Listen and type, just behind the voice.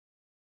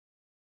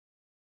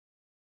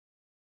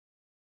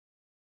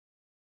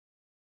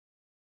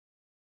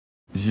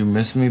Did you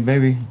miss me,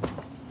 baby?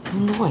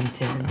 No, I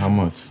did. How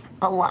much?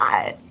 A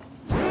lot.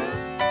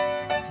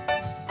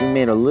 We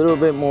made a little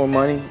bit more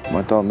money.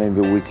 I thought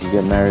maybe we could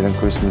get married on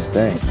Christmas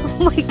Day.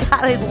 Oh my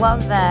God, I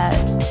love that.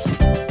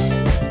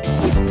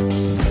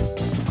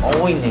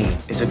 All we need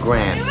is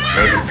 $1,000,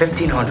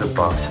 maybe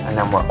 $1,500, and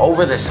then we're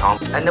over this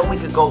hump, and then we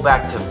could go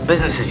back to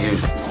business as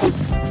usual.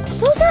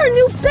 Those are our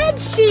new bed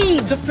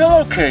sheets. It's a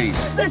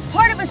pillowcase. But it's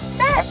part of a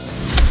set.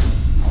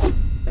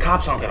 The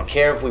cops aren't gonna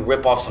care if we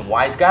rip off some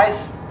wise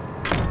guys.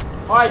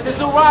 All right, this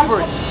is a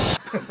robbery.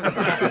 You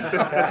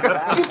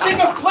think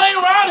I'm playing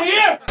around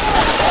here?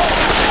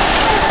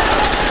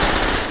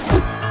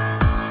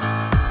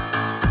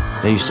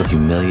 They used to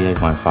humiliate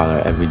my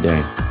father every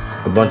day.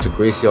 A bunch of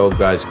greasy old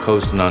guys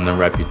coasting on their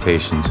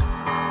reputations.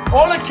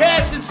 All the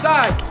cash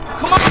inside.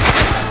 Come on.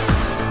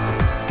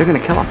 They're gonna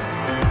kill him.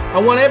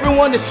 I want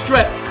everyone to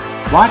strip.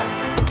 What?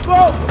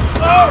 Go!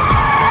 Go!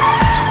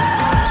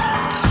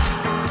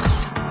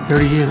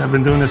 30 years I've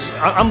been doing this.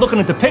 I'm looking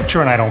at the picture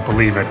and I don't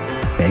believe it.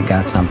 They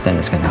got something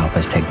that's gonna help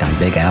us take down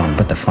Big Al and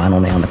put the final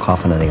nail in the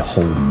coffin of the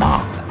whole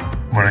mob.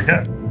 What'd I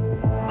get?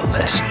 A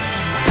list.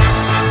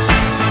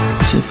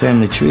 It's your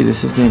family tree.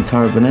 This is the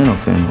entire Bonanno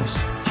family.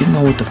 You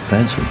know what the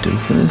feds would do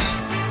for this?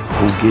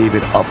 Who gave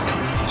it up?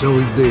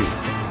 Joey D.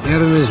 He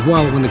had it in his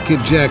wallet when the kid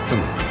jacked him.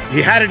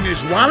 He had it in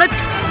his wallet?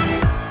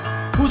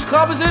 Whose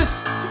club is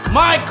this? It's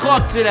my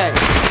club today.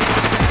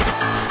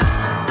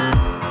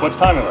 What's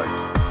Tommy like?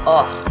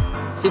 Oh,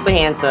 super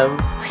handsome.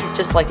 He's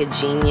just like a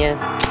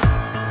genius.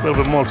 A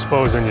little bit more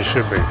exposed than you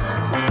should be.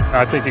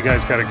 I think you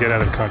guys gotta get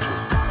out of the country.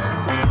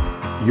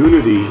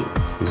 Unity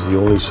is the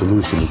only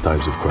solution in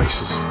times of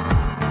crisis.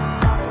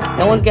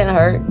 No one's getting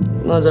hurt.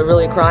 Was it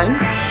really a crime?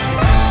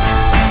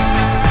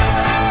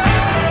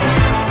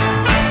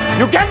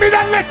 You get me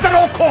that list at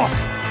all costs!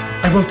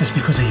 I wrote this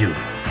because of you.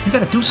 You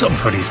gotta do something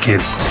for these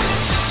kids.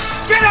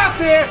 Get out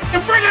there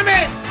and bring them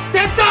in!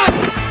 They're done!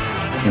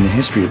 In the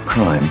history of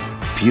crime,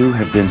 few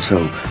have been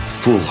so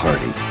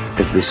foolhardy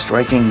as this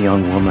striking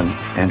young woman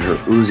and her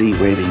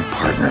Uzi-waving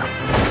partner.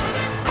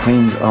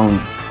 Queens own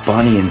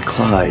Bonnie and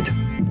Clyde.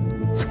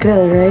 It's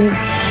good,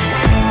 right?